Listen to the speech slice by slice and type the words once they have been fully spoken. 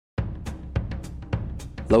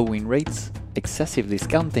low win rates, excessive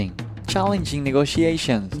discounting, challenging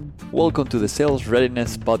negotiations. Welcome to the Sales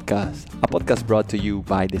Readiness Podcast, a podcast brought to you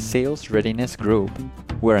by the Sales Readiness Group.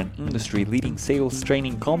 We're an industry-leading sales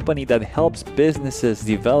training company that helps businesses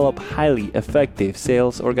develop highly effective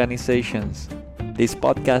sales organizations. This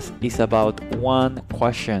podcast is about one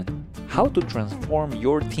question: how to transform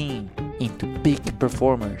your team into peak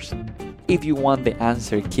performers. If you want the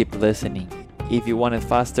answer, keep listening. If you want it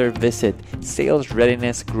faster, visit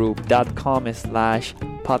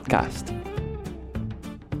salesreadinessgroup.com/podcast.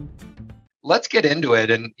 Let's get into it.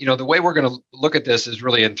 And, the way we're going to look at this is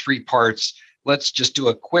really in three parts. Let's just do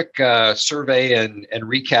a quick survey and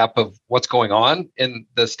recap of what's going on in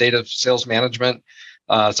the state of sales management,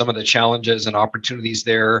 some of the challenges and opportunities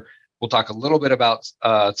there. We'll talk a little bit about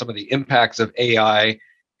some of the impacts of AI,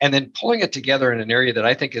 and then pulling it together in an area that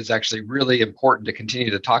I think is actually really important to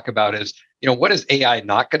continue to talk about is, what is AI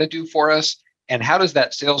not going to do for us? And how does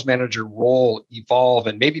that sales manager role evolve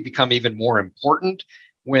and maybe become even more important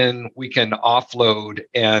when we can offload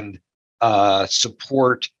and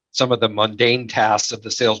support some of the mundane tasks of the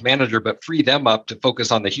sales manager, but free them up to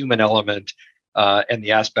focus on the human element and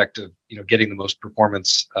the aspect of getting the most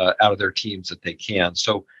performance out of their teams that they can.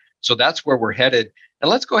 So that's where we're headed. And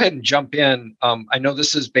let's go ahead and jump in. I know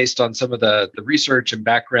this is based on some of the research and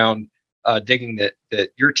background digging that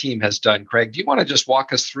your team has done. Craig, do you want to just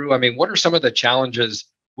walk us through? I mean, what are some of the challenges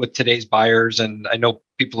with today's buyers? And I know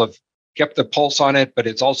people have kept the pulse on it, but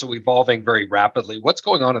it's also evolving very rapidly. What's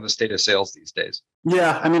going on in the state of sales these days?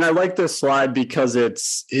 Yeah, I mean, I like this slide because it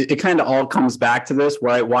kind of all comes back to this,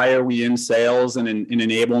 right? Why are we in sales and in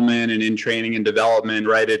enablement and in training and development,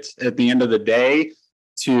 right? It's at the end of the day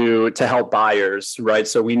to help buyers, right?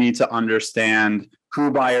 So we need to understand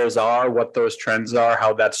who buyers are, what those trends are,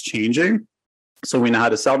 how that's changing. So we know how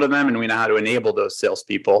to sell to them and we know how to enable those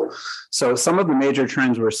salespeople. So some of the major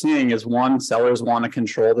trends we're seeing is, one, sellers want to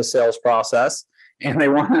control the sales process, and they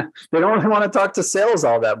don't really want to talk to sales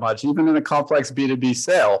all that much, even in a complex B2B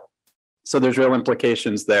sale. So there's real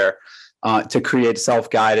implications there to create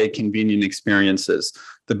self-guided, convenient experiences.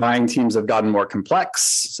 The buying teams have gotten more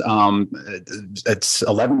complex. It's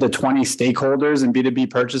 11 to 20 stakeholders in B2B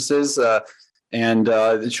purchases. And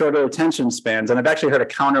shorter attention spans. And I've actually heard a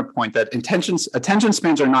counterpoint that attention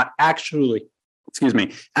spans are not actually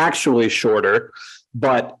shorter,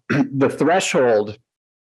 but the threshold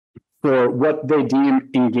for what they deem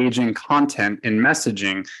engaging content and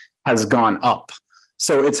messaging has gone up.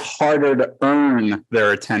 So it's harder to earn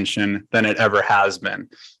their attention than it ever has been.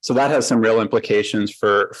 So that has some real implications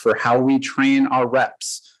for how we train our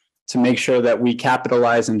reps to make sure that we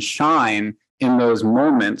capitalize and shine in those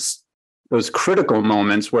moments, those critical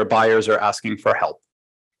moments where buyers are asking for help.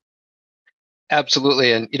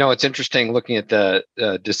 Absolutely. And, it's interesting looking at the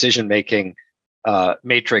decision-making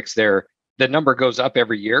matrix there. The number goes up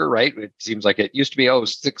every year, right? It seems like it used to be,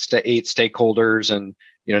 6 to 8 stakeholders. And,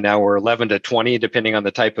 now we're 11 to 20, depending on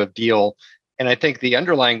the type of deal. And I think the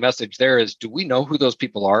underlying message there is, do we know who those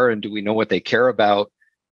people are and do we know what they care about?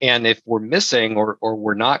 And if we're missing or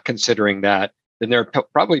we're not considering that, then there are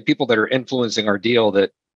probably people that are influencing our deal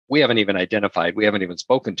that we haven't even identified, we haven't even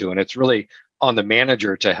spoken to. And it's really on the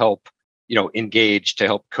manager to help, engage, to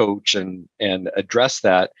help coach and address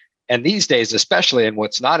that. And these days, especially, and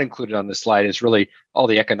what's not included on this slide is really all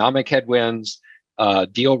the economic headwinds,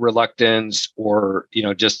 deal reluctance, or,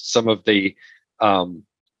 just some of the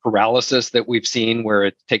paralysis that we've seen where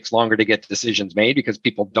it takes longer to get decisions made because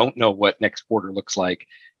people don't know what next quarter looks like.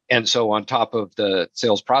 And so on top of the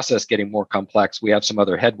sales process getting more complex, we have some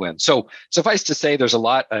other headwinds. So suffice to say, there's a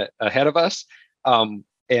lot ahead of us,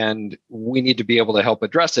 and we need to be able to help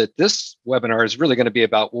address it. This webinar is really going to be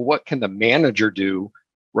about, well, what can the manager do,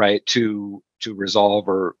 right, to resolve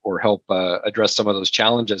or help address some of those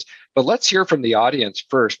challenges. But let's hear from the audience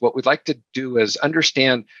first. What we'd like to do is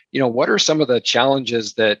understand, what are some of the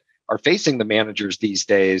challenges that are facing the managers these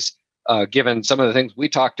days, given some of the things we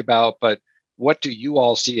talked about, but what do you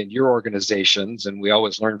all see in your organizations? And we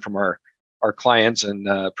always learn from our clients and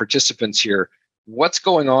participants here. What's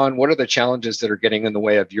going on? What are the challenges that are getting in the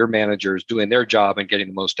way of your managers doing their job and getting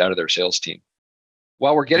the most out of their sales team?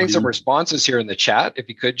 While we're getting some responses here in the chat, if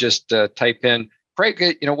you could just type in,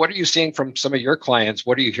 Craig, what are you seeing from some of your clients?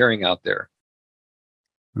 What are you hearing out there?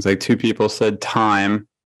 It's like 2 people said time.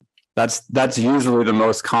 That's usually the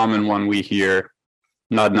most common one we hear.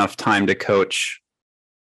 Not enough time to coach.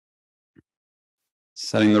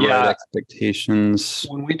 Setting the right expectations.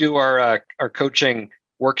 When we do our coaching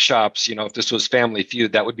workshops, if this was Family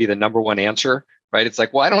Feud, that would be the number one answer, right? It's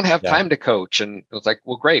like, well, I don't have time to coach. And it's like,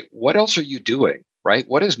 well, great. What else are you doing? right?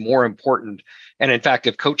 What is more important? And in fact,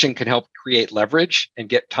 if coaching can help create leverage and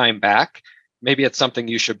get time back, maybe it's something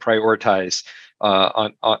you should prioritize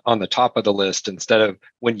on the top of the list instead of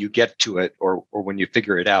when you get to it or when you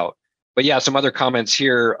figure it out. But yeah, some other comments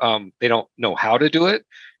here. They don't know how to do it,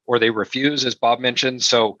 or they refuse, as Bob mentioned.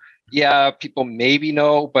 So yeah, people maybe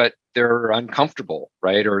know, but they're uncomfortable,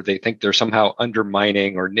 right? Or they think they're somehow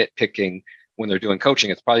undermining or nitpicking when they're doing coaching.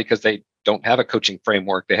 It's probably because they don't have a coaching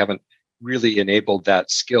framework. They haven't really enabled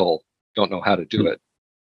that skill, don't know how to do it.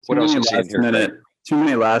 What else you seeing here, Greg? Too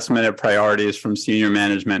many last minute priorities from senior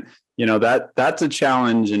management. That's a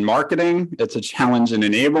challenge in marketing. It's a challenge in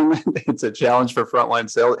enablement. It's a challenge for frontline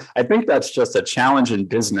sales. I think that's just a challenge in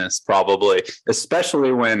business, probably,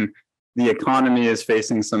 especially when the economy is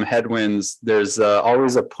facing some headwinds. There's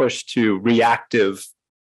always a push to reactive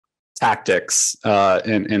tactics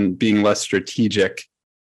and being less strategic,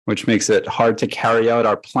 which makes it hard to carry out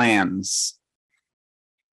our plans.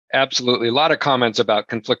 Absolutely. A lot of comments about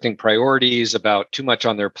conflicting priorities, about too much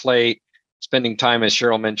on their plate, spending time, as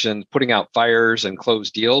Cheryl mentioned, putting out fires and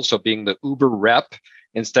close deals. So being the Uber rep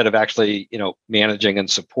instead of actually, managing and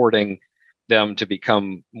supporting them to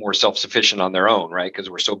become more self-sufficient on their own, right? Because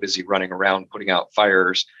we're so busy running around putting out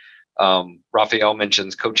fires. Raphael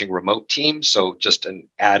mentions coaching remote teams. So just an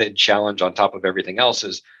added challenge on top of everything else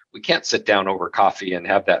is we can't sit down over coffee and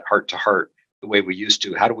have that heart to heart the way we used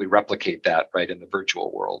to. How do we replicate that, right, in the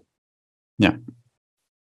virtual world? Yeah.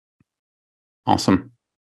 Awesome.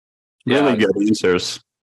 Really good answers.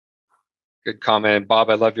 Good comment.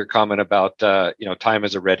 Bob, I love your comment about, time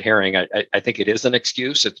as a red herring. I think it is an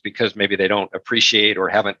excuse. It's because maybe they don't appreciate or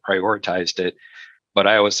haven't prioritized it. But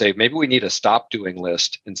I always say maybe we need a stop doing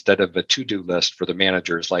list instead of a to-do list for the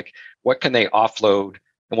managers. Like, what can they offload?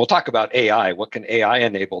 And we'll talk about AI. What can AI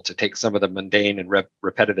enable to take some of the mundane and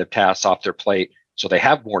repetitive tasks off their plate so they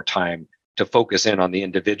have more time to focus in on the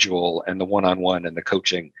individual and the one-on-one and the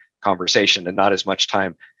coaching conversation, and not as much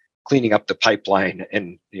time cleaning up the pipeline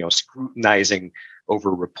and scrutinizing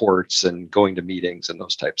over reports and going to meetings and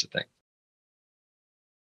those types of things.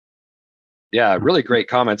 Yeah, really great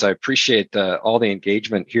comments. I appreciate all the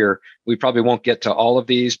engagement here. We probably won't get to all of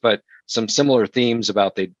these, but some similar themes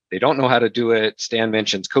about they don't know how to do it. Stan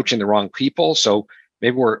mentions coaching the wrong people. So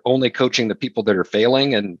maybe we're only coaching the people that are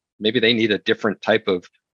failing, and maybe they need a different type of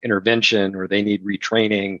intervention, or they need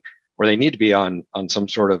retraining, or they need to be on some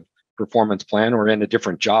sort of performance plan or in a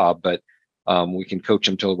different job. But we can coach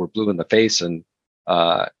them till we're blue in the face, and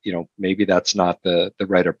maybe that's not the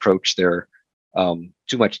right approach there.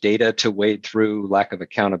 Too much data to wade through, lack of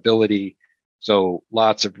accountability. So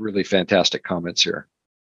lots of really fantastic comments here.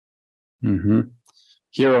 Mm-hmm.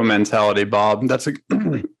 Hero mentality, Bob. That's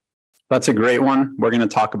a great one. We're going to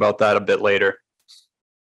talk about that a bit later.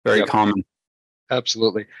 Very common.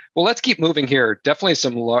 Absolutely. Well, let's keep moving here. Definitely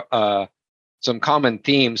some common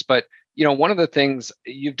themes, but one of the things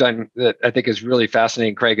you've done that I think is really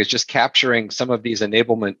fascinating, Craig, is just capturing some of these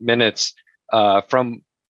enablement minutes from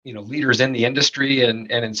leaders in the industry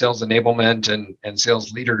and in sales enablement and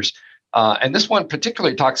sales leaders. And this one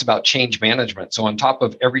particularly talks about change management. So on top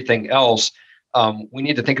of everything else, we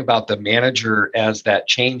need to think about the manager as that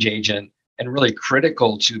change agent and really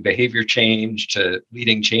critical to behavior change, to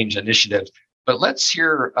leading change initiatives. But let's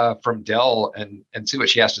hear from Dell and see what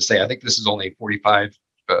she has to say. I think this is only 45,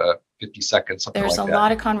 50 seconds, something There's like that. There's a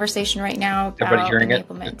lot of conversation right now about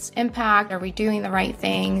enablement's impact. Are we doing the right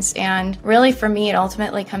things? And really, for me, it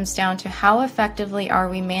ultimately comes down to how effectively are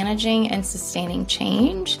we managing and sustaining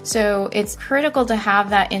change? So it's critical to have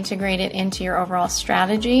that integrated into your overall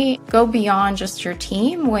strategy. Go beyond just your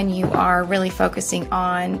team when you are really focusing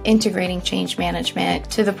on integrating change management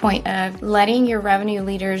to the point of letting your revenue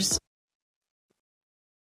leaders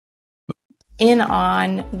in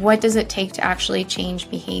on what does it take to actually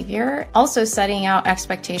change behavior. Also setting out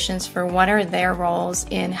expectations for what are their roles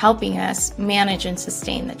in helping us manage and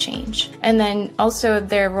sustain the change. And then also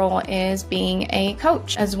their role is being a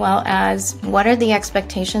coach, as well as what are the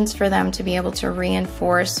expectations for them to be able to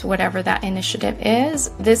reinforce whatever that initiative is.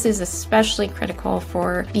 This is especially critical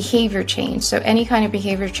for behavior change. So any kind of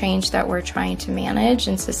behavior change that we're trying to manage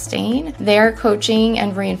and sustain, their coaching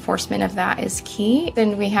and reinforcement of that is key.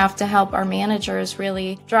 Then we have to help our managers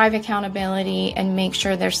really drive accountability and make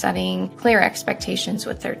sure they're setting clear expectations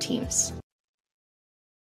with their teams.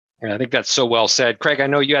 Yeah, I think that's so well said. Craig, I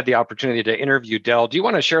know you had the opportunity to interview Dell. Do you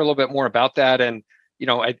want to share a little bit more about that? And,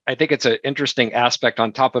 I think it's an interesting aspect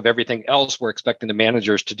on top of everything else we're expecting the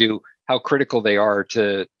managers to do, how critical they are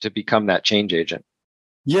to become that change agent.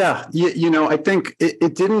 Yeah, I think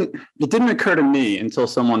it didn't occur to me until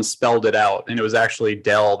someone spelled it out, and it was actually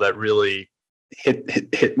Dell that really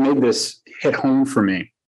made this hit home for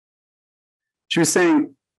me. She was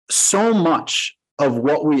saying so much of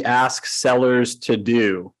what we ask sellers to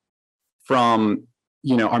do, from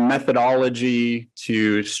our methodology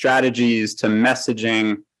to strategies to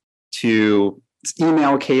messaging to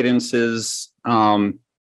email cadences,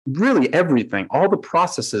 really everything, all the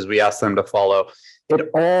processes we ask them to follow, it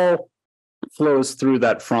all flows through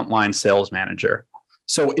that frontline sales manager.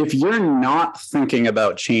 So if you're not thinking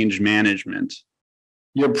about change management,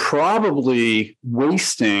 you're probably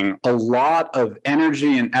wasting a lot of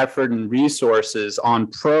energy and effort and resources on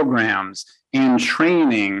programs and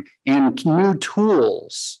training and new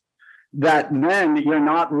tools that then you're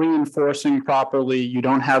not reinforcing properly. You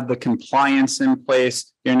don't have the compliance in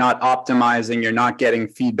place. You're not optimizing. You're not getting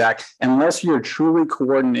feedback unless you're truly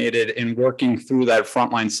coordinated in working through that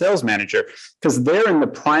frontline sales manager, because they're in the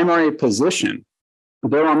primary position.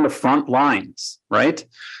 They're on the front lines, right?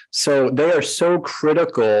 So they are so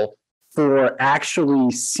critical for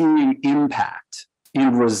actually seeing impact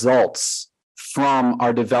and results from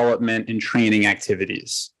our development and training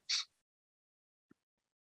activities.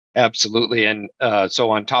 Absolutely. And so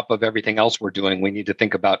on top of everything else we're doing, we need to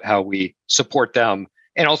think about how we support them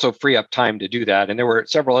and also free up time to do that. And there were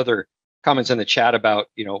several other comments in the chat about,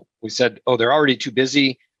 we said, oh, they're already too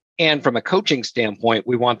busy. And from a coaching standpoint,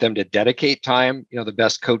 we want them to dedicate time. The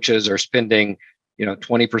best coaches are spending,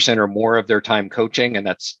 20% or more of their time coaching, and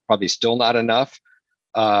that's probably still not enough.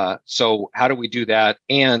 So how do we do that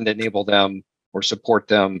and enable them or support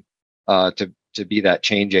them to be that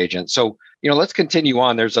change agent? So, let's continue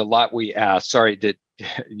on. There's a lot we asked. Sorry, did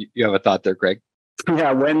you have a thought there, Greg?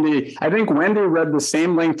 Yeah, Wendy. I think Wendy read the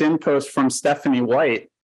same LinkedIn post from Stephanie White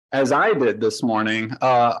as I did this morning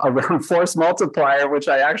around force multiplier, which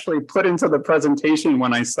I actually put into the presentation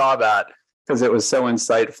when I saw that, because it was so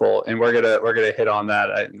insightful. And we're gonna hit on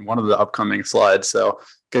that in one of the upcoming slides. So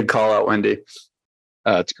good call out, Wendy.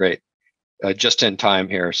 That's great. Just in time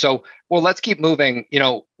here. So, well, let's keep moving.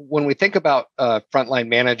 When we think about frontline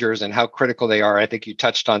managers and how critical they are, I think you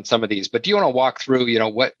touched on some of these, but do you want to walk through,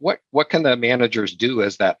 what can the managers do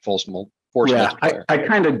as that force multiplier? I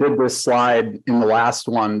kind of did this slide in the last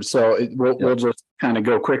one, so we'll just kind of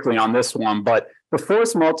go quickly on this one. But the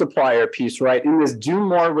force multiplier piece, right, in this do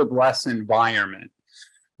more with less environment,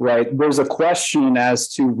 right, there's a question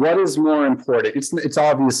as to what is more important. It's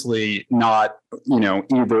obviously not,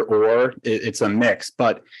 either or, it's a mix.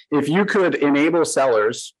 But if you could enable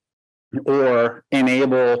sellers or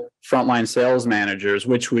enable frontline sales managers,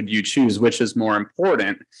 which would you choose? Which is more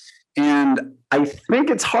important? And I think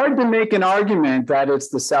it's hard to make an argument that it's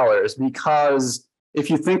the sellers, because if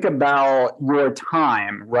you think about your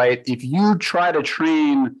time, right, if you try to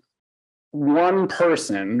train one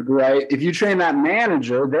person, right, if you train that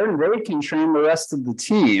manager, then they can train the rest of the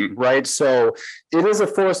team, right? So it is a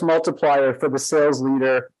force multiplier for the sales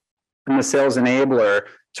leader and the sales enabler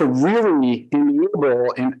to really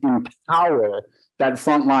enable and empower that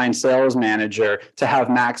frontline sales manager to have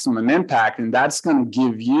maximum impact. And that's going to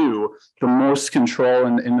give you the most control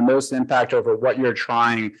and the most impact over what you're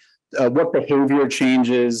trying, what behavior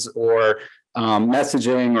changes or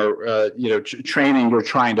messaging or training you're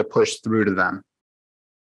trying to push through to them.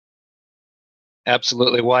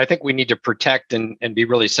 Absolutely. Well, I think we need to protect and be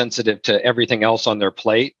really sensitive to everything else on their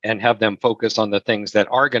plate and have them focus on the things that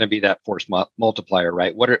are going to be that force multiplier,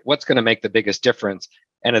 right? What's going to make the biggest difference?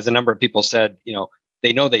 And as a number of people said,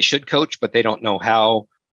 they know they should coach, but they don't know how,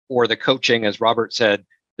 or the coaching, as Robert said,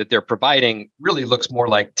 that they're providing really looks more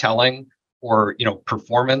like telling or,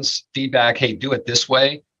 performance feedback. Hey, do it this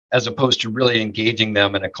way, as opposed to really engaging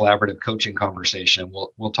them in a collaborative coaching conversation.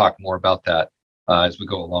 We'll talk more about that as we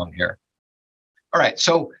go along here. All right.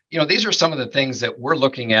 So, these are some of the things that we're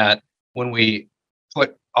looking at when we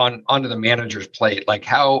put onto the manager's plate. Like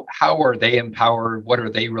how are they empowered? What are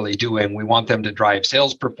they really doing? We want them to drive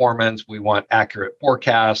sales performance. We want accurate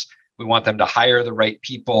forecasts. We want them to hire the right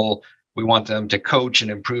people. We want them to coach and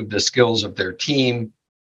improve the skills of their team.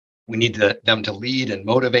 We need them to lead and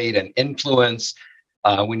motivate and influence.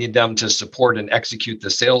 We need them to support and execute the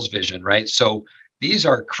sales vision, right? So these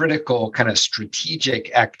are critical kind of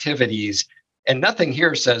strategic activities. And nothing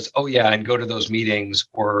here says, oh yeah, and go to those meetings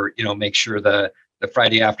or, make sure the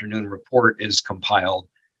Friday afternoon report is compiled.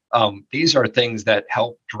 These are things that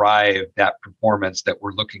help drive that performance that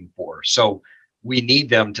we're looking for. So we need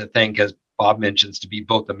them to think, as Bob mentions, to be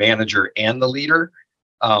both the manager and the leader.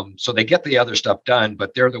 So they get the other stuff done,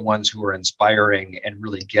 but they're the ones who are inspiring and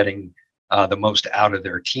really getting the most out of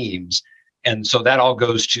their teams. And so that all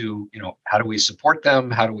goes to, how do we support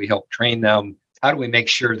them? How do we help train them? How do we make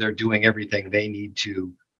sure they're doing everything they need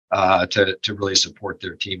to to really support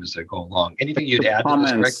their team as they go along. Anything you'd add to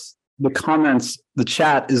this, Greg? The comments, the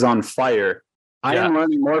chat is on fire. I am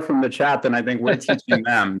learning more from the chat than I think we're teaching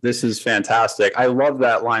them. This is fantastic. I love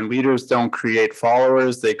that line. Leaders don't create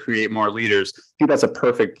followers, they create more leaders. I think that's a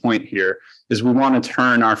perfect point here, is we want to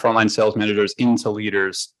turn our frontline sales managers into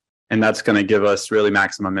leaders, and that's going to give us really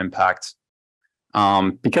maximum impact.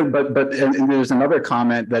 And there's another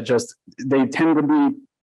comment that just, they tend to be,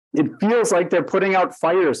 it feels like they're putting out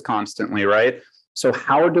fires constantly, right? So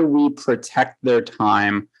how do we protect their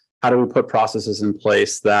time? How do we put processes in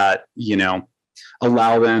place that,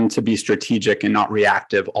 allow them to be strategic and not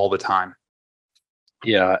reactive all the time?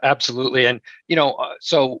 Yeah, absolutely. And,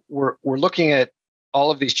 so we're looking at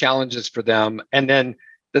all of these challenges for them. And then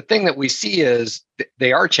the thing that we see is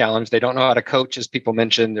they are challenged. They don't know how to coach, as people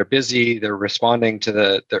mentioned. They're busy. They're responding to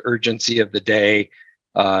the urgency of the day,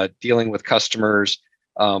 dealing with customers.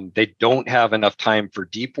 They don't have enough time for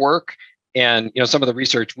deep work. And, some of the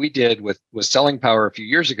research we did with Selling Power a few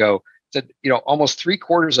years ago said, almost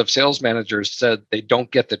 3/4 of sales managers said they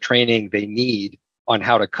don't get the training they need on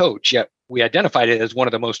how to coach. Yet we identified it as one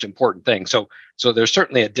of the most important things. So there's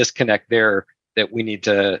certainly a disconnect there that we need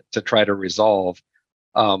to try to resolve.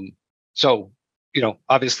 So,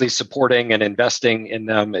 obviously supporting and investing in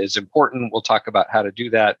them is important. We'll talk about how to do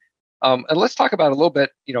that. And let's talk about a little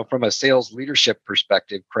bit, from a sales leadership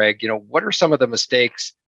perspective, Craig, what are some of the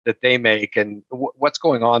mistakes that they make, and what's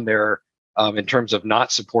going on there in terms of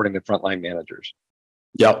not supporting the frontline managers?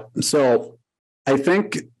 Yep. So I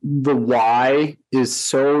think the why is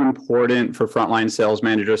so important for frontline sales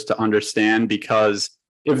managers to understand, because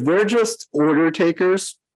if they're just order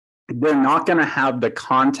takers, they're not going to have the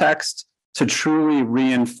context to truly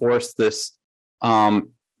reinforce this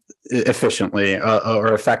efficiently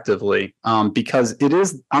or effectively, because it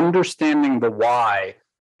is understanding the why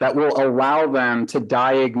that will allow them to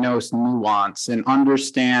diagnose nuance and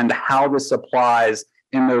understand how this applies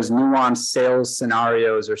in those nuanced sales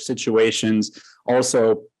scenarios or situations.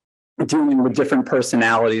 Also, dealing with different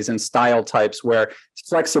personalities and style types where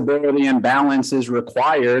flexibility and balance is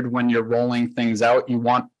required when you're rolling things out. You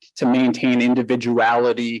want to maintain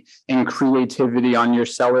individuality and creativity on your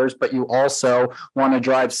sellers, but you also want to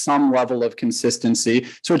drive some level of consistency.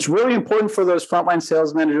 So it's really important for those frontline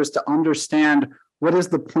sales managers to understand, what is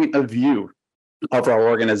the point of view of our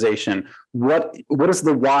organization? What is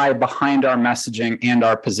the why behind our messaging and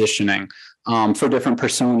our positioning for different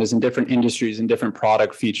personas in different industries and different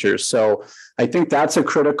product features? So I think that's a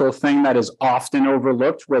critical thing that is often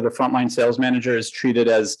overlooked, where the frontline sales manager is treated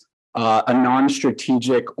as a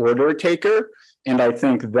non-strategic order taker. And I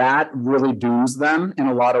think that really dooms them in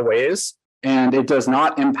a lot of ways. And it does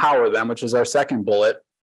not empower them, which is our second bullet.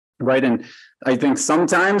 Right. And I think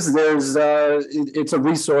sometimes it's a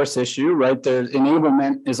resource issue, right? Their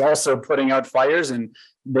enablement is also putting out fires, and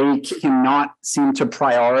they cannot seem to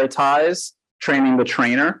prioritize training the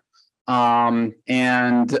trainer. I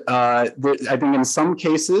think in some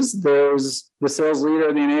cases, there's the sales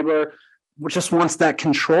leader, the enabler, which just wants that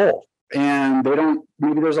control. And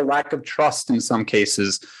maybe there's a lack of trust in some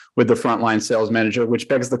cases with the frontline sales manager, which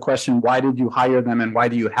begs the question, why did you hire them and why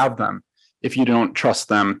do you have them if you don't trust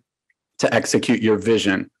them to execute your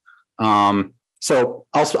vision? So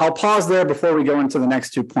I'll pause there before we go into the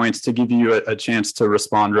next 2 points to give you a chance to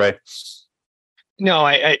respond, Ray. No,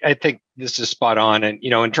 I think this is spot on. And,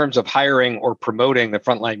 in terms of hiring or promoting the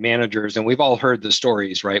frontline managers, and we've all heard the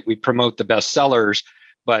stories, right? We promote the best sellers,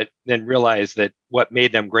 but then realize that what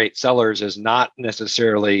made them great sellers is not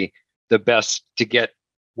necessarily the best to get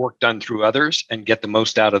work done through others and get the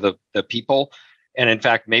most out of the people. And in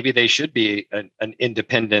fact, maybe they should be an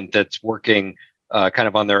independent that's working kind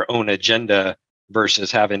of on their own agenda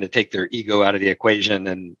versus having to take their ego out of the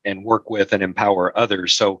equation and work with and empower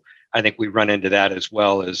others. So I think we run into that, as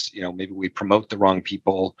well as, maybe we promote the wrong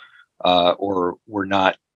people or we're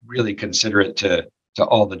not really considerate to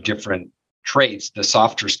all the different traits, the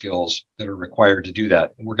softer skills that are required to do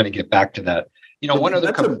that. And we're going to get back to that.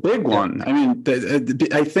 That's a big one. I mean,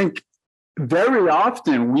 I think very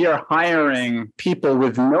often we are hiring people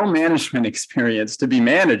with no management experience to be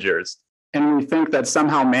managers, and we think that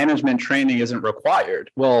somehow management training isn't required.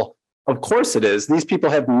 Well, of course it is. These people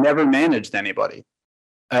have never managed anybody,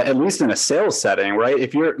 at least in a sales setting, right?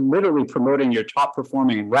 If you're literally promoting your top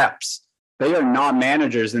performing reps, they are not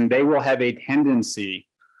managers, and they will have a tendency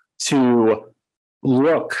to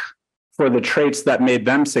look for the traits that made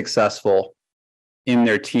them successful in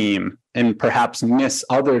their team and perhaps miss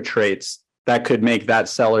other traits that could make that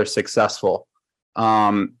seller successful.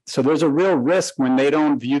 So there's a real risk when they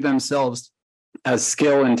don't view themselves as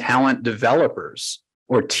skill and talent developers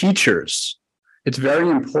or teachers. it's very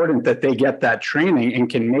important that they get that training and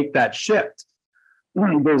can make that shift.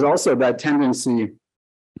 There's also that tendency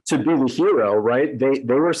to be the hero, right? They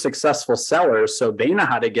were successful sellers, so they know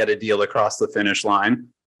how to get a deal across the finish line.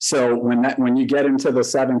 So when you get into the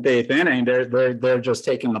 7th, 8th inning, they're just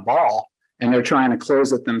taking the ball and they're trying to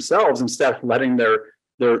close it themselves instead of letting their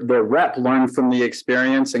rep learn from the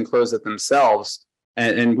experience and close it themselves.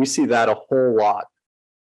 And we see that a whole lot.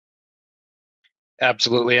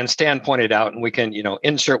 Absolutely. And Stan pointed out, and we can,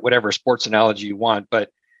 insert whatever sports analogy you want, but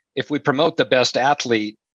if we promote the best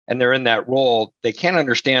athlete and they're in that role, they can't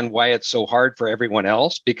understand why it's so hard for everyone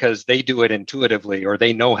else because they do it intuitively or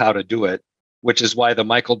they know how to do it, which is why the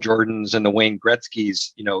Michael Jordans and the Wayne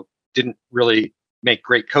Gretzkys, didn't really make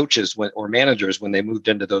great coaches or managers when they moved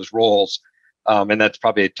into those roles. And that's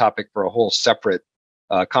probably a topic for a whole separate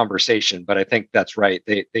conversation. But I think that's right.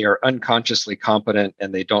 They are unconsciously competent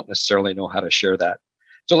and they don't necessarily know how to share that.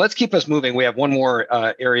 So let's keep us moving. We have one more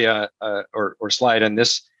area or slide in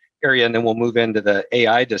this area, and then we'll move into the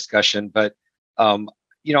AI discussion. But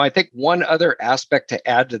I think one other aspect to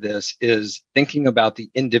add to this is thinking about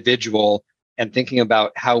the individual and thinking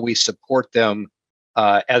about how we support them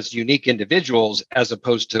as unique individuals as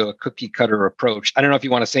opposed to a cookie cutter approach. I don't know if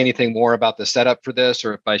you want to say anything more about the setup for this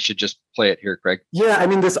or if I should just play it here, Craig. Yeah, I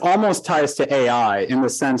mean, this almost ties to AI in the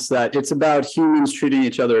sense that it's about humans treating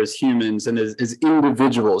each other as humans and as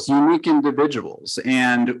individuals, unique individuals.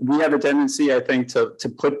 And we have a tendency, I think, to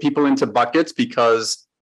put people into buckets because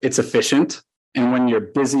it's efficient. And when you're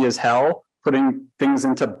busy as hell, putting things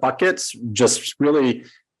into buckets just really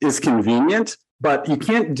is convenient. But you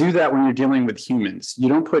can't do that when you're dealing with humans. You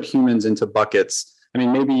don't put humans into buckets. I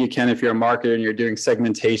mean, maybe you can if you're a marketer and you're doing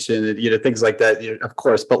segmentation, things like that, of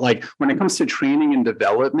course. But like when it comes to training and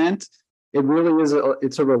development, it really is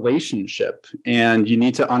it's a relationship, and you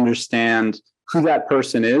need to understand who that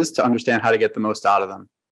person is to understand how to get the most out of them.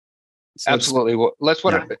 So absolutely. Well, let's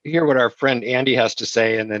hear what our friend Andy has to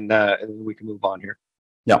say, and then we can move on here.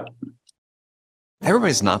 Yeah.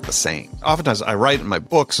 Everybody's not the same. Oftentimes I write in my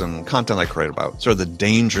books and content I create about sort of the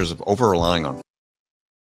dangers of over-relying on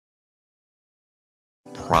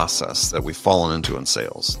process that we've fallen into in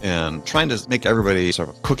sales and trying to make everybody sort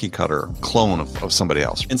of a cookie cutter clone of somebody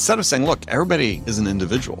else. Instead of saying, look, everybody is an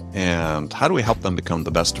individual and how do we help them become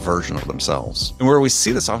the best version of themselves? And where we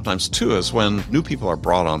see this oftentimes too is when new people are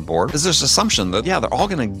brought on board is this assumption that, they're all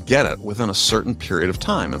going to get it within a certain period of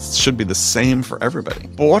time. It should be the same for everybody.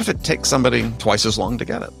 But what if it takes somebody twice as long to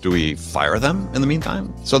get it? Do we fire them in the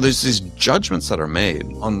meantime? So there's these judgments that are made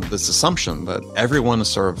on this assumption that everyone is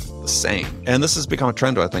sort of the same. And this has become a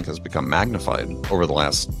trend I think has become magnified over the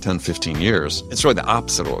last 10, 15 years. It's really the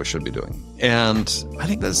opposite of what we should be doing. And I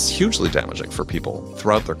think that's hugely damaging for people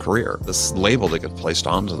throughout their career, this label that gets placed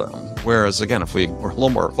onto them. Whereas, again, if we were a little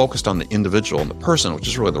more focused on the individual and the person, which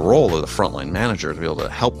is really the role of the frontline manager to be able to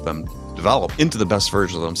help them develop into the best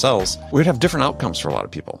version of themselves, we'd have different outcomes for a lot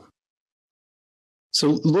of people.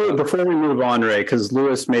 So, before we move on, Ray, because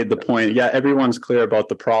Lewis made the point, everyone's clear about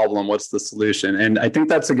the problem. What's the solution? And I think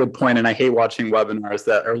that's a good point. And I hate watching webinars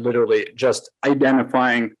that are literally just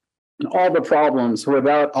identifying all the problems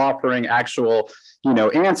without offering actual,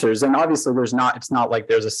 answers. And obviously, it's not like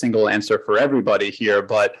there's a single answer for everybody here.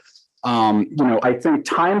 But, I think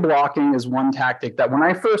time blocking is one tactic that when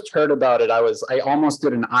I first heard about it, I almost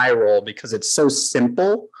did an eye roll because it's so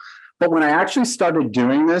simple. But when I actually started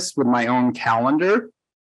doing this with my own calendar,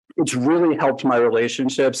 it's really helped my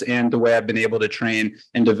relationships and the way I've been able to train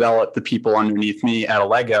and develop the people underneath me at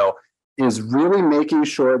Allego is really making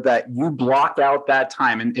sure that you block out that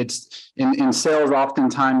time. And it's in sales,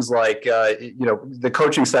 oftentimes the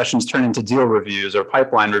coaching sessions turn into deal reviews or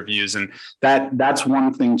pipeline reviews. And that's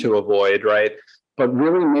one thing to avoid, right? But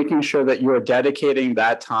really making sure that you are dedicating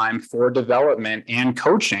that time for development and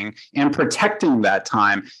coaching and protecting that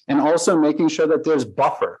time, and also making sure that there's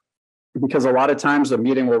buffer, because a lot of times a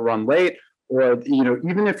meeting will run late, or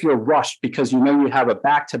even if you're rushed because you have a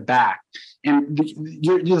back-to-back, and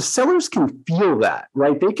the sellers can feel that,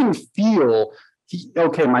 right? They can feel,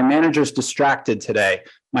 okay, my manager's distracted today.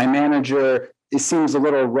 My manager seems a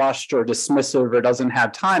little rushed or dismissive or doesn't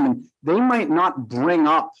have time, and they might not bring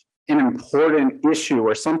up an important issue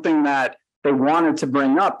or something that they wanted to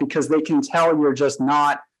bring up because they can tell you're just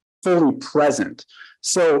not fully present.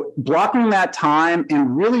 So blocking that time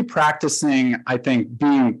and really practicing, I think,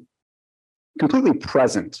 being completely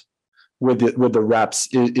present with the reps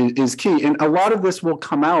is key. And a lot of this will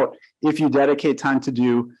come out if you dedicate time to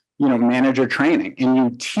do, manager training and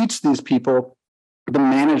you teach these people the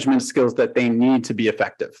management skills that they need to be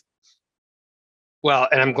effective. Well,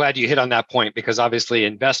 and I'm glad you hit on that point because obviously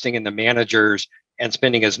investing in the managers and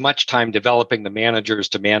spending as much time developing the managers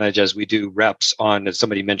to manage as we do reps on, as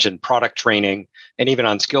somebody mentioned, product training and even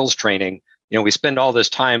on skills training. We spend all this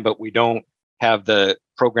time, but we don't have the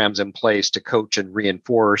programs in place to coach and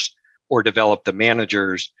reinforce or develop the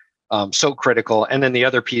managers. So critical. And then the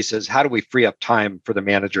other piece is, how do we free up time for the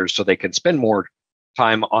managers so they can spend more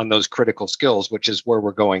time on those critical skills, which is where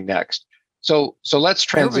we're going next. So let's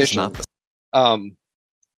transition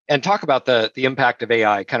and talk about the impact of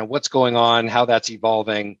AI, kind of what's going on, how that's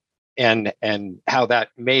evolving, and how that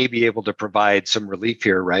may be able to provide some relief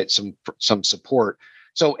here, right? Some support.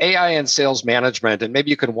 So AI and sales management, and maybe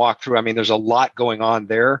you can walk through. I mean, there's a lot going on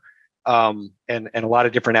there, and a lot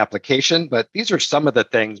of different application. But these are some of the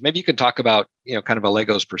things. Maybe you can talk about, kind of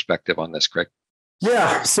Allego's perspective on this, Craig.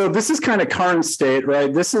 Yeah, so this is kind of current state,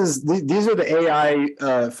 right? These are the AI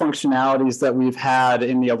functionalities that we've had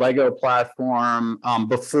in the Allego platform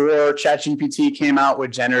before ChatGPT came out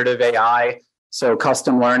with generative AI. So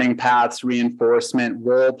custom learning paths, reinforcement,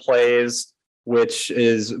 role plays, which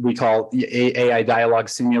is we call the AI dialogue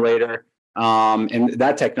simulator. And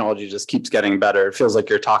that technology just keeps getting better. It feels like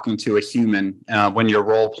you're talking to a human when you're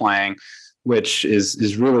role playing, which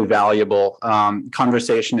is really valuable.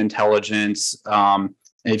 Conversation intelligence.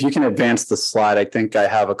 If you can advance the slide, I think I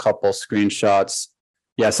have a couple screenshots.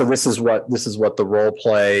 Yeah, so this is what the role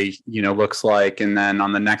play looks like, and then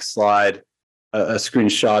on the next slide, a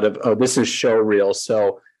screenshot of this is show reel.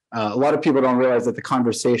 So a lot of people don't realize that the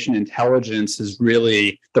conversation intelligence is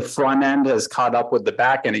really the front end has caught up with the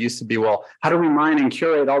back end. It used to be, well, how do we mine and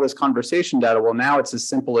curate all this conversation data? Well, now it's as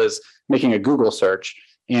simple as making a Google search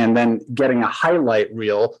and then getting a highlight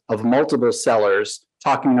reel of multiple sellers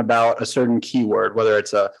talking about a certain keyword, whether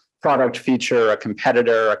it's a product feature, a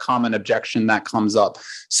competitor, a common objection that comes up.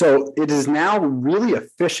 So it is now really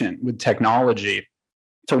efficient with technology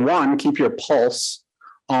to, one, keep your pulse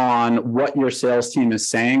on what your sales team is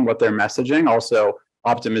saying, what they're messaging, also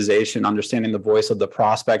optimization, understanding the voice of the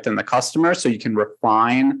prospect and the customer, so you can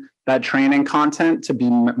refine that training content to be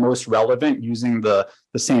most relevant using the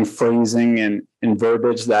same phrasing and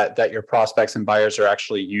verbiage that your prospects and buyers are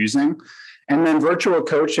actually using. And then virtual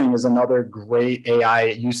coaching is another great AI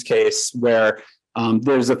use case where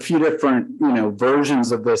there's a few different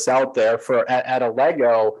versions of this out there. At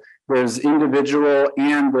Allego, there's individual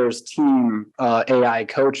and there's team AI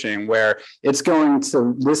coaching, where it's going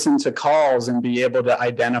to listen to calls and be able to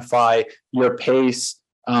identify your pace,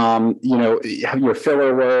 your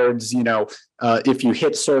filler words, if you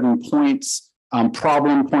hit certain points,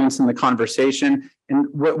 problem points in the conversation. And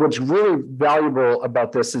what's really valuable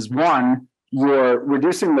about this is, one, you're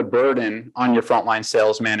reducing the burden on your frontline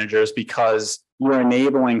sales managers because you're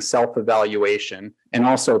enabling self-evaluation and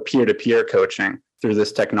also peer-to-peer coaching through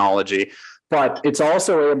this technology. But it's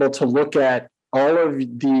also able to look at all of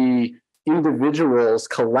the individuals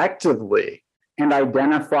collectively and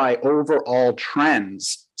identify overall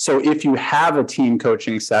trends. So if you have a team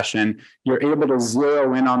coaching session, you're able to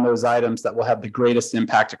zero in on those items that will have the greatest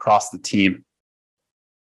impact across the team.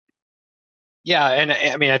 Yeah, and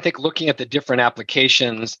I mean, I think looking at the different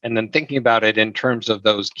applications and then thinking about it in terms of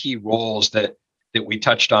those key roles that we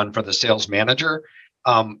touched on for the sales manager,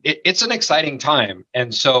 it's an exciting time.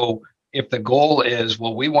 And so if the goal is,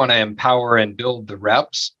 well, we want to empower and build the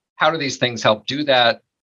reps, how do these things help do that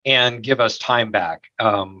and give us time back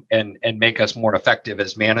and make us more effective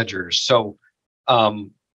as managers? So,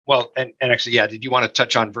 and actually, yeah, did you want to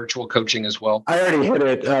touch on virtual coaching as well? I already hit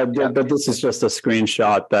it, but this is just a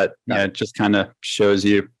screenshot that just kind of shows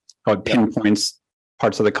you how it pinpoints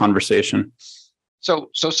parts of the conversation. So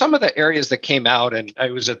some of the areas that came out, and I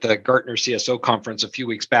was at the Gartner CSO conference a few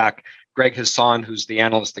weeks back, Greg Hassan, who's the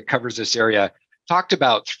analyst that covers this area, talked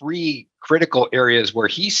about 3 critical areas where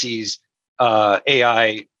he sees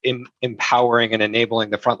AI empowering and enabling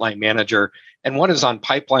the frontline manager. And one is on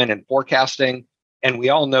pipeline and forecasting. And we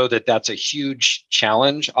all know that that's a huge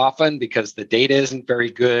challenge often because the data isn't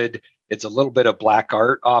very good. It's a little bit of black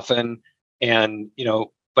art often. And,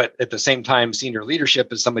 but at the same time, senior leadership,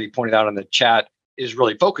 as somebody pointed out in the chat, is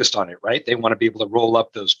really focused on it, right? They want to be able to roll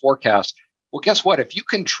up those forecasts. Well, guess what? If you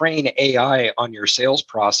can train AI on your sales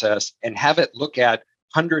process and have it look at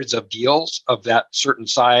hundreds of deals of that certain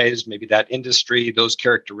size, maybe that industry, those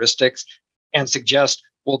characteristics, and suggest,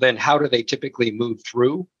 well, then how do they typically move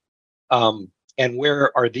through? And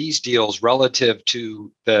where are these deals relative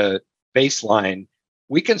to the baseline?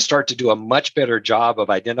 We can start to do a much better job of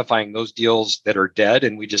identifying those deals that are dead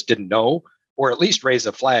and we just didn't know, or at least raise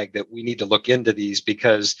a flag that we need to look into these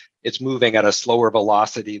because it's moving at a slower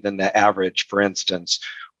velocity than the average, for instance,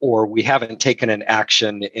 or we haven't taken an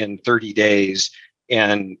action in 30 days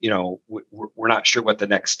and we're not sure what the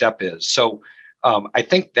next step is. So I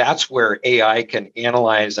think that's where AI can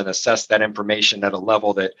analyze and assess that information at a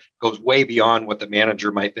level that goes way beyond what the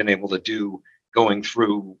manager might have been able to do going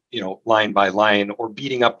through, line by line or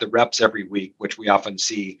beating up the reps every week, which we often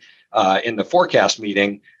see in the forecast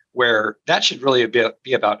meeting, where that should really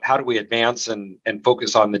be about how do we advance and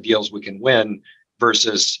focus on the deals we can win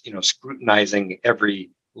versus, scrutinizing every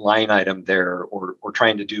line item there or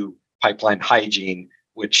trying to do pipeline hygiene,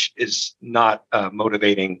 which is not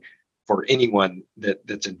motivating for anyone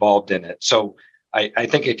that's involved in it. So I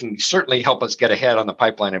think it can certainly help us get ahead on the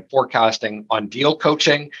pipeline and forecasting, on deal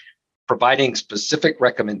coaching, providing specific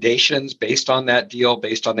recommendations based on that deal,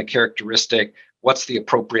 based on the characteristic. What's the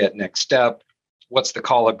appropriate next step? What's the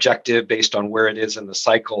call objective based on where it is in the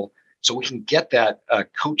cycle? So we can get that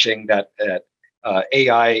coaching, that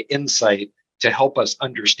AI insight to help us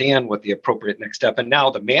understand what the appropriate next step. And now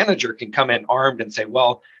the manager can come in armed and say,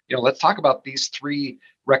 well, let's talk about these 3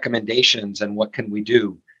 recommendations and what can we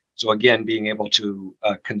do. So again, being able to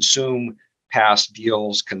consume past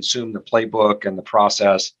deals, consume the playbook and the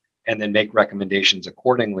process, and then make recommendations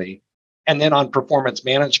accordingly. And then on performance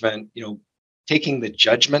management, taking the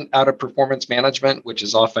judgment out of performance management, which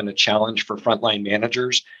is often a challenge for frontline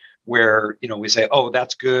managers, where we say, oh,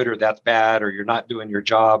 that's good or that's bad or you're not doing your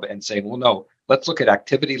job, and saying, well, no, let's look at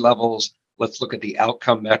activity levels, let's look at the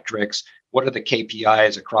outcome metrics, what are the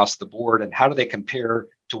KPIs across the board and how do they compare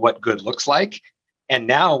to what good looks like? And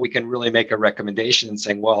now we can really make a recommendation and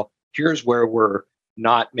saying, well, here's where we're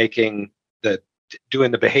not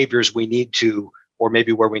doing the behaviors we need to, or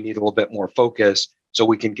maybe where we need a little bit more focus so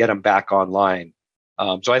we can get them back online.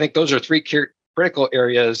 So I think those are 3 critical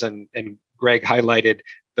areas, and Greg highlighted.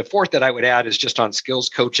 The 4th that I would add is just on skills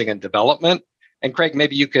coaching and development. And Craig,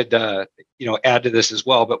 maybe you could add to this as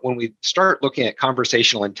well. But when we start looking at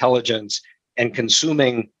conversational intelligence and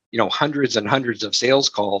consuming hundreds and hundreds of sales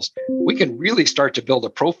calls, we can really start to build a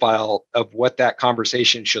profile of what that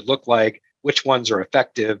conversation should look like, which ones are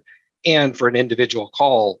effective, and for an individual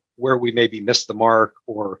call where we maybe missed the mark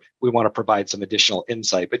or we want to provide some additional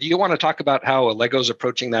insight. But do you want to talk about how Allego's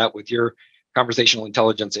approaching that with your conversational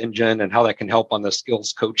intelligence engine and how that can help on the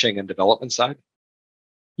skills coaching and development side?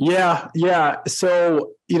 Yeah.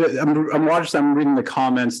 So, I'm reading the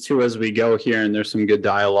comments too as we go here, and there's some good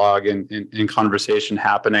dialogue and conversation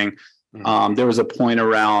happening. There was a point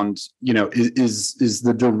around, is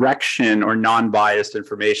the direction or non-biased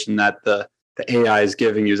information that the AI is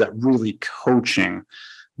giving you, is that really coaching?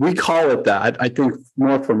 We call it that. I think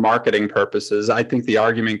more for marketing purposes. I think the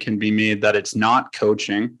argument can be made that it's not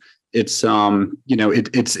coaching. It's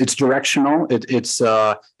it's directional.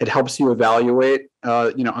 It helps you evaluate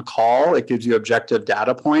a call. It gives you objective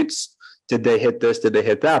data points. Did they hit this? Did they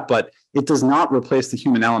hit that? But it does not replace the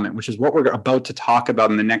human element, which is what we're about to talk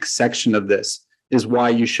about in the next section of this, is why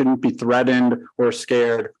you shouldn't be threatened or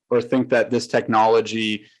scared or think that this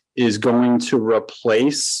technology is going to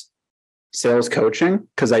replace sales coaching,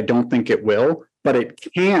 because I don't think it will, but it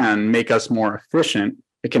can make us more efficient.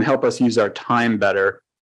 It can help us use our time better.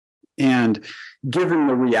 And given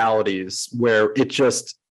the realities where it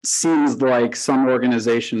just seems like some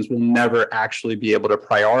organizations will never actually be able to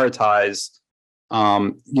prioritize,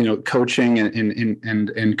 coaching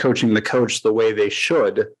and coaching the coach the way they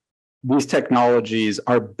should, these technologies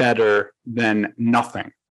are better than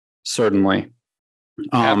nothing, certainly.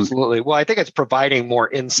 Absolutely. Well, I think it's providing more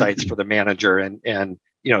insights for the manager, and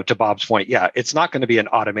to Bob's point, it's not going to be an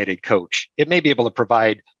automated coach. It may be able to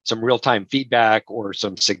provide some real-time feedback or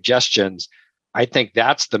some suggestions. I think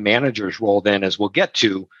that's the manager's role then, as we'll get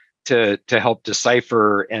to help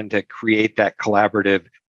decipher and to create that collaborative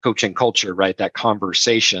coaching culture, right? That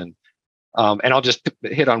conversation. And I'll just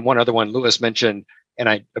hit on one other one Lewis mentioned, and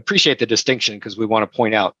I appreciate the distinction because we want to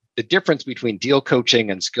point out the difference between deal coaching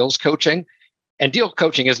and skills coaching. And deal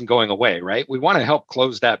coaching isn't going away, right? We want to help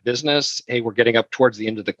close that business. Hey, we're getting up towards the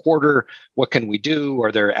end of the quarter. What can we do?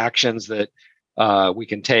 Are there actions that we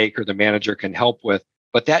can take or the manager can help with?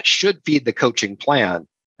 But that should feed the coaching plan.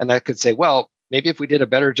 And that could say, well, maybe if we did a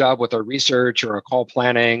better job with our research or our call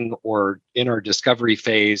planning or in our discovery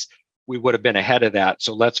phase, we would have been ahead of that.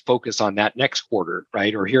 So let's focus on that next quarter,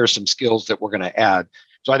 right? Or here are some skills that we're going to add.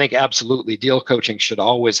 So I think absolutely deal coaching should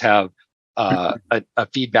always have a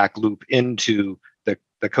feedback loop into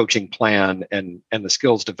the coaching plan and the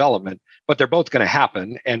skills development, but they're both going to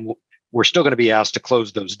happen. And we're still going to be asked to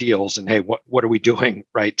close those deals. And hey, what are we doing,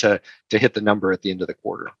 right, to hit the number at the end of the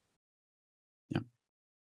quarter? Yeah,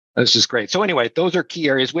 this is great. So anyway, those are key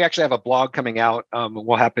areas. We actually have a blog coming out.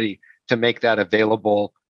 We're happy to make that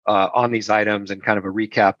available on these items and kind of a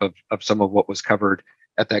recap of some of what was covered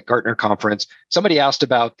at that Gartner conference. Somebody asked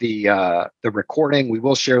about the recording. We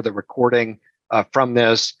will share the recording from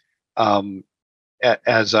this.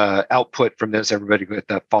 As a output from this, everybody get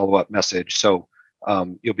that follow-up message. So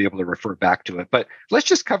you'll be able to refer back to it. But let's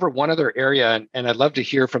just cover one other area, and I'd love to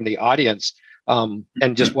hear from the audience. And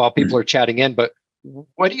just while people are chatting in, but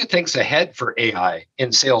what do you think's ahead for AI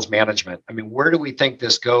in sales management? I mean, where do we think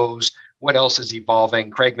this goes? What else is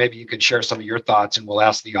evolving? Craig, maybe you could share some of your thoughts, and we'll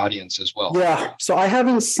ask the audience as well. Yeah. So I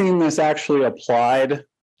haven't seen this actually applied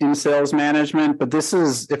in sales management, but this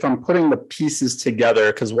is, if I'm putting the pieces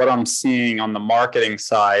together, because what I'm seeing on the marketing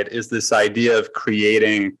side is this idea of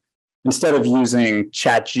creating, instead of using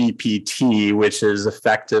ChatGPT, which is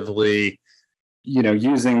effectively,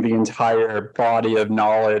 using the entire body of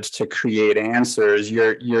knowledge to create answers,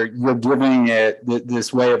 you're giving it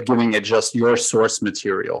this way of giving it just your source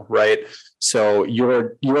material, right? So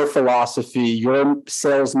your philosophy, your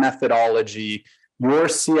sales methodology, your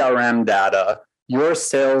CRM data, your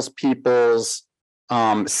salespeople's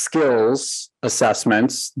skills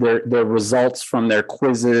assessments, their results from their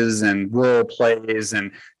quizzes and role plays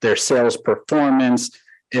and their sales performance.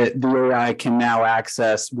 The AI can now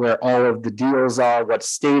access where all of the deals are, what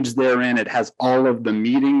stage they're in. It has all of the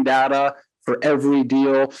meeting data for every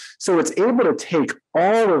deal. So it's able to take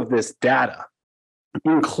all of this data,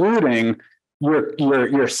 including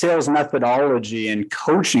your sales methodology and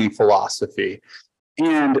coaching philosophy,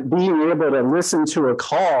 and being able to listen to a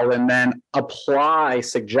call and then apply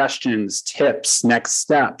suggestions, tips, next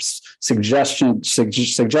steps,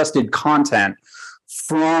 suggested content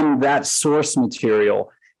from that source material.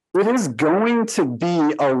 It is going to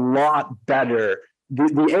be a lot better.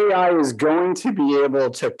 The AI is going to be able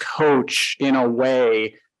to coach in a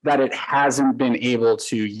way that it hasn't been able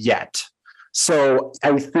to yet. So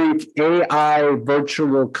I think AI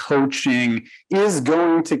virtual coaching is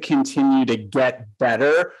going to continue to get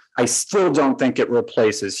better. I still don't think it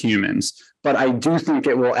replaces humans, but I do think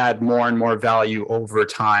it will add more and more value over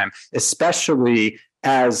time, especially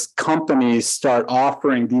as companies start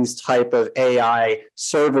offering these type of AI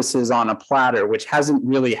services on a platter, which hasn't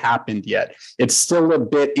really happened yet. It's still a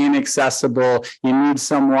bit inaccessible. You need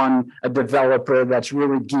someone, a developer that's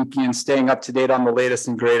really geeky and staying up to date on the latest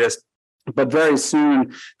and greatest. But very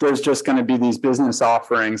soon, there's just going to be these business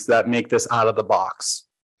offerings that make this out of the box.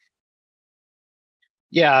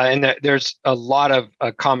 Yeah, and there's a lot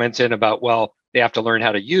of comments in about, well, they have to learn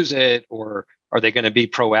how to use it, or are they going to be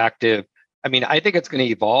proactive? I mean, I think it's going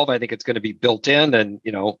to evolve. I think it's going to be built in, and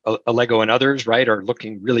Allego and others, right, are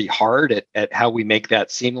looking really hard at how we make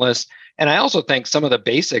that seamless. And I also think some of the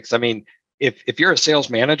basics. I mean, if you're a sales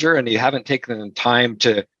manager and you haven't taken the time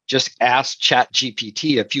to just ask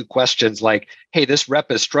ChatGPT a few questions like, "Hey, this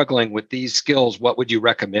rep is struggling with these skills. What would you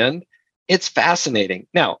recommend?" It's fascinating.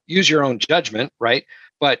 Now, use your own judgment, right?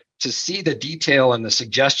 But to see the detail and the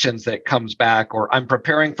suggestions that comes back, or I'm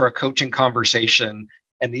preparing for a coaching conversation,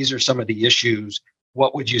 and these are some of the issues,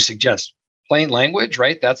 what would you suggest? Plain language,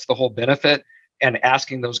 right? That's the whole benefit, and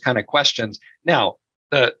asking those kind of questions. Now,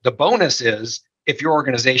 the bonus is if your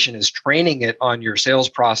organization is training it on your sales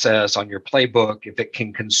process, on your playbook, if it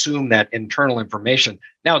can consume that internal information,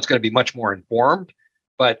 now it's going to be much more informed.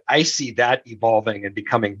 But I see that evolving and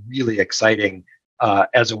becoming really exciting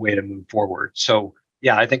as a way to move forward. So,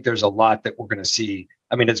 yeah, I think there's a lot that we're going to see.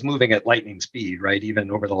 I mean, it's moving at lightning speed, right?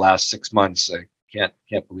 Even over the last 6 months, I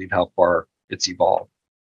can't believe how far it's evolved.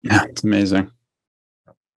 Yeah, it's amazing.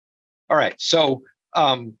 All right, so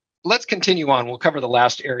let's continue on. We'll cover the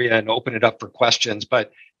last area and open it up for questions.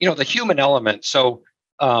 But the human element. So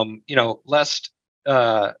lest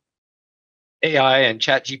AI and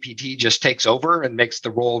ChatGPT just takes over and makes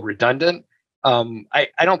the role redundant. I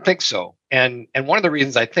don't think so. And one of the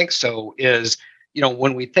reasons I think so is,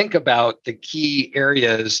 when we think about the key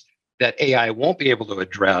areas that AI won't be able to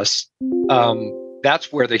address,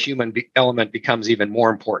 that's where the human element becomes even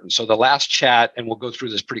more important. So the last chat, and we'll go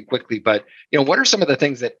through this pretty quickly, but what are some of the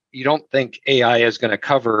things that you don't think AI is going to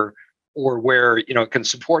cover, or where it can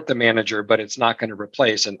support the manager, but it's not going to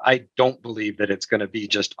replace? And I don't believe that it's going to be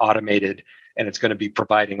just automated and it's going to be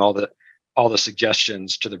providing all the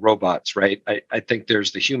suggestions to the robots, right? I think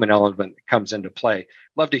there's the human element that comes into play.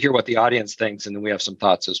 Love to hear what the audience thinks, and then we have some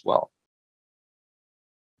thoughts as well.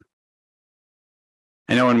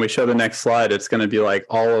 I know when we show the next slide, it's going to be like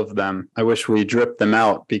all of them. I wish we dripped them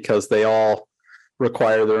out because they all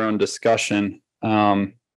require their own discussion.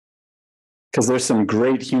 Because there's some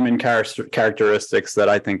great human characteristics that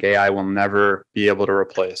I think AI will never be able to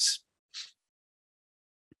replace.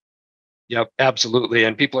 Yep, absolutely.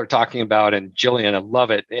 And people are talking about, and Jillian, I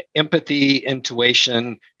love it, empathy,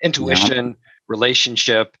 intuition, yeah.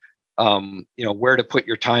 Relationship, where to put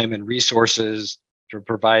your time and resources to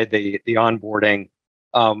provide the onboarding.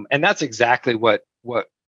 And that's exactly what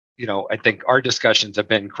I think our discussions have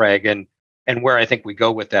been, Craig, and where I think we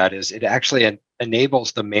go with that is it actually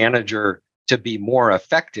enables the manager to be more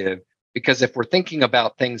effective, because if we're thinking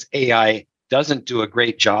about things AI doesn't do a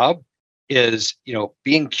great job, is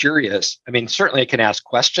being curious. I mean, certainly it can ask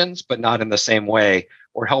questions, but not in the same way,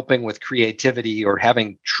 or helping with creativity, or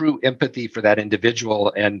having true empathy for that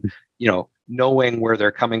individual, and knowing where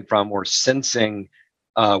they're coming from, or sensing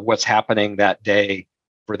what's happening that day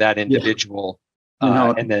for that individual.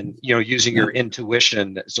 And then using your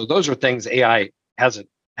intuition. So those are things AI has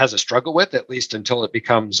a struggle with, at least until it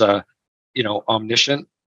becomes omniscient.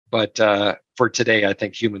 But for today, I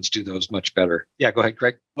think humans do those much better. Yeah, go ahead,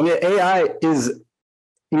 Craig. I mean, AI is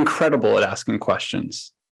incredible at asking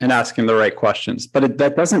questions and asking the right questions, but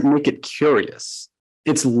that doesn't make it curious.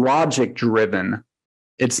 It's logic driven.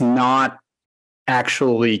 It's not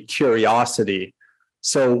actually curiosity.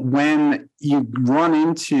 So when you run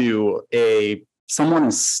into someone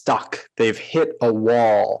is stuck, they've hit a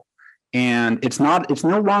wall, and it's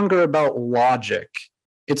no longer about logic.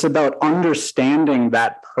 It's about understanding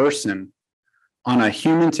that person on a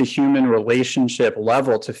human to human relationship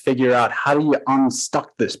level to figure out, how do you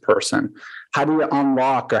unstuck this person? How do you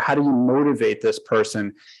unlock, or how do you motivate this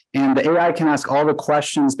person? And the AI can ask all the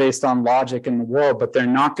questions based on logic in the world, but they're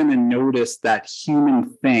not going to notice that human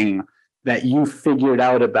thing that you figured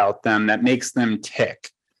out about them that makes them tick.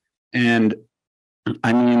 And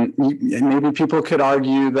I mean, maybe people could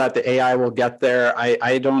argue that the AI will get there.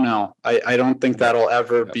 I don't know. I don't think that'll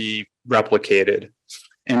ever be replicated.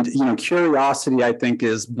 And, curiosity, I think,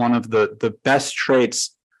 is one of the best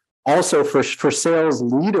traits also for sales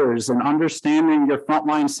leaders, and understanding your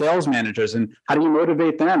frontline sales managers, and how do you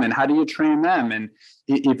motivate them, and how do you train them? And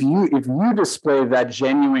if you display that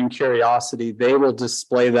genuine curiosity, they will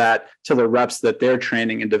display that to the reps that they're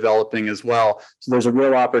training and developing as well. So there's a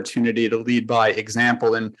real opportunity to lead by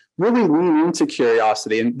example and really lean into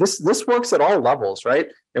curiosity. And this works at all levels, right?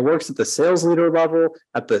 It works at the sales leader level,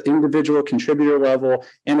 at the individual contributor level,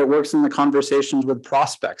 and it works in the conversations with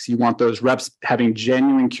prospects. You want those reps having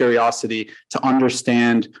genuine curiosity to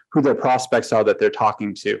understand who their prospects are that they're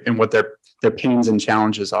talking to, and what their pains and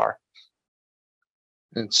challenges are.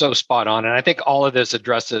 And so spot on. And I think all of this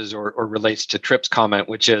addresses or relates to Tripp's comment,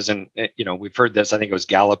 which is, and we've heard this, I think it was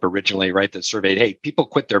Gallup originally, right, that surveyed, hey, people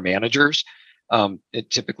quit their managers. It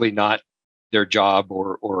typically not their job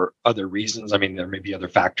or other reasons. I mean, there may be other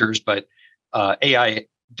factors, but AI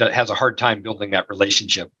has a hard time building that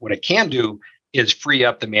relationship. What it can do is free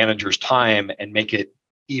up the manager's time and make it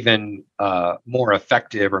even more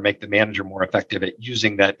effective, or make the manager more effective at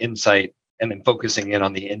using that insight and then focusing in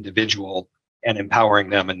on the individual and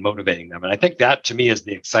empowering them and motivating them. And I think that, to me, is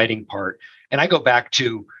the exciting part. And I go back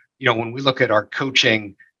to, when we look at our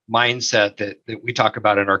coaching mindset that we talk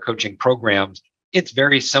about in our coaching programs, it's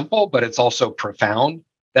very simple, but it's also profound.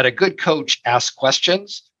 That a good coach asks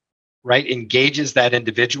questions, right? Engages that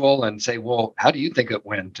individual and say, well, how do you think it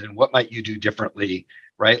went? And what might you do differently,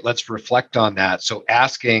 right? Let's reflect on that. So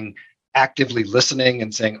asking, actively listening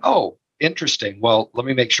and saying, oh, interesting. Well, let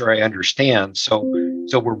me make sure I understand. So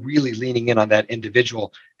we're really leaning in on that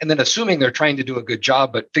individual, and then assuming they're trying to do a good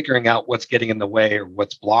job, but figuring out what's getting in the way or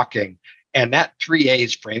what's blocking. And that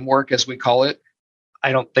 3A's framework, as we call it,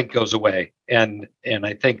 I don't think goes away. And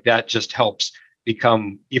I think that just helps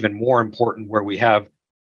become even more important, where we have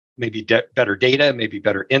maybe better data, maybe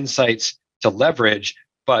better insights to leverage,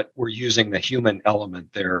 but we're using the human element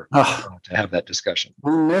there to have that discussion.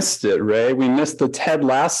 We missed it, Ray. We missed the Ted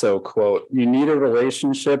Lasso quote. You need a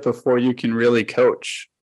relationship before you can really coach.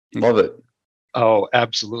 Love it. Oh,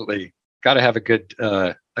 absolutely. Got to have a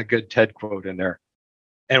good Ted quote in there.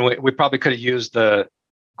 And we probably could have used the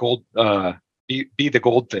gold, be the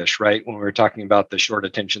goldfish, right? When we were talking about the short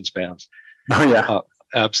attention spans. Oh, yeah.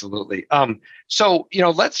 Absolutely. So,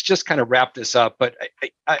 let's just kind of wrap this up. But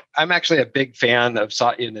I'm actually a big fan of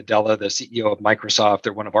Satya Nadella, the CEO of Microsoft.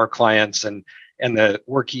 They're one of our clients, and the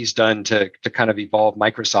work he's done to kind of evolve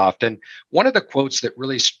Microsoft. And one of the quotes that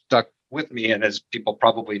really stuck with me, and as people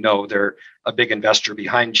probably know, they're a big investor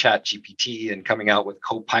behind ChatGPT and coming out with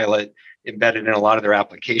Copilot embedded in a lot of their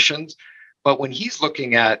applications. But when he's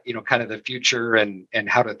looking at, kind of the future and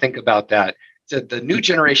how to think about that, that the new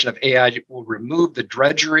generation of AI will remove the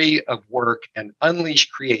drudgery of work and unleash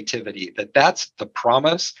creativity. That's the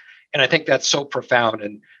promise. And I think that's so profound.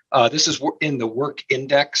 And this is in the Work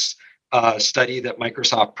Index study that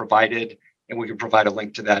Microsoft provided. And we can provide a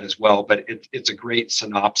link to that as well. But it's a great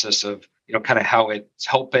synopsis of, kind of how it's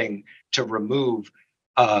helping to remove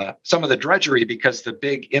some of the drudgery, because the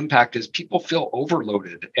big impact is people feel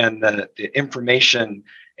overloaded, and the information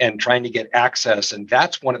and trying to get access. And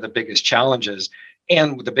that's one of the biggest challenges.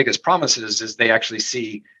 And the biggest promises is they actually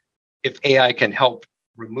see if AI can help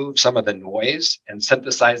remove some of the noise and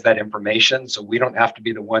synthesize that information so we don't have to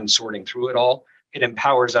be the one sorting through it all. It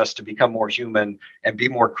empowers us to become more human and be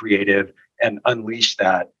more creative and unleash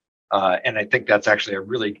that. And I think that's actually a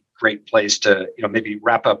really great place to, maybe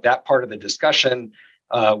wrap up that part of the discussion.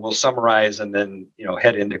 We'll summarize and then,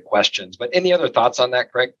 head into questions. But any other thoughts on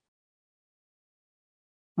that, Greg?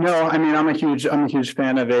 No, I mean, I'm a huge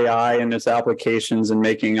fan of AI and its applications and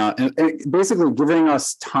making and basically giving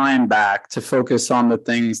us time back to focus on the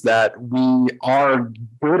things that we are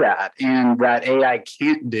good at and that AI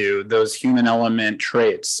can't do, those human element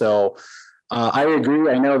traits. So I agree.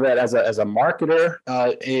 I know that as a marketer,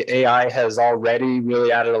 AI has already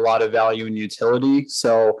really added a lot of value and utility.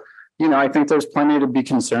 So, I think there's plenty to be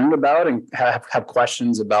concerned about and have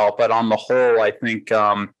questions about. But on the whole, I think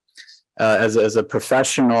as a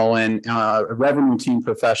professional and a revenue team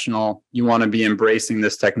professional, you want to be embracing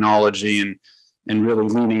this technology and really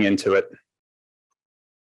leaning into it.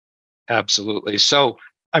 Absolutely. So,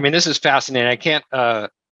 I mean, this is fascinating. I can't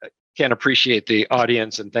appreciate the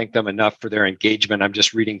audience and thank them enough for their engagement. I'm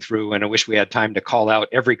just reading through, and I wish we had time to call out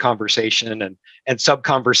every conversation and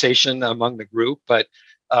sub-conversation among the group, but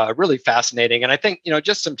really fascinating. And I think,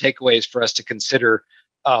 just some takeaways for us to consider,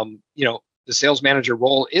 the sales manager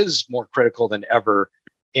role is more critical than ever.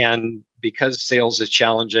 And because sales is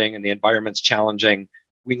challenging and the environment's challenging,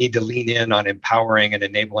 we need to lean in on empowering and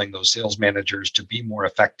enabling those sales managers to be more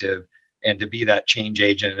effective and to be that change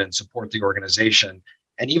agent and support the organization.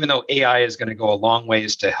 And even though AI is going to go a long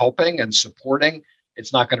ways to helping and supporting,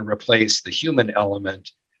 it's not going to replace the human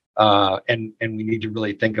element. And we need to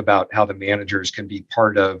really think about how the managers can be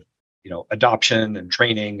part of, adoption and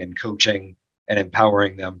training and coaching and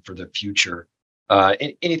empowering them for the future.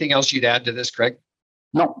 Anything else you'd add to this, Craig?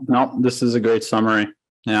 No, this is a great summary.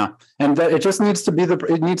 Yeah. And that it just needs to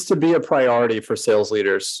be a priority for sales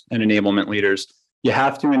leaders and enablement leaders. You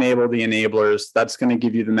have to enable the enablers. That's going to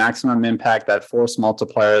give you the maximum impact, that force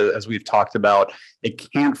multiplier, as we've talked about. It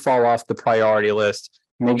can't fall off the priority list.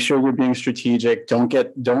 Make sure you're being strategic.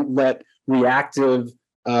 Don't let reactive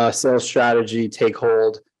sales strategy take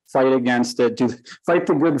hold. Fight against it. Fight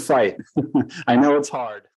the good fight. I know it's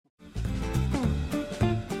hard.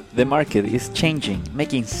 The market is changing,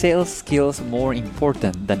 making sales skills more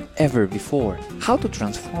important than ever before. How to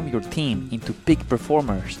transform your team into peak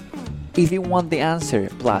performers? If you want the answer,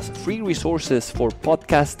 plus free resources for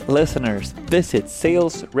podcast listeners, visit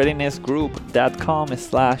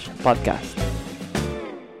salesreadinessgroup.com/podcast.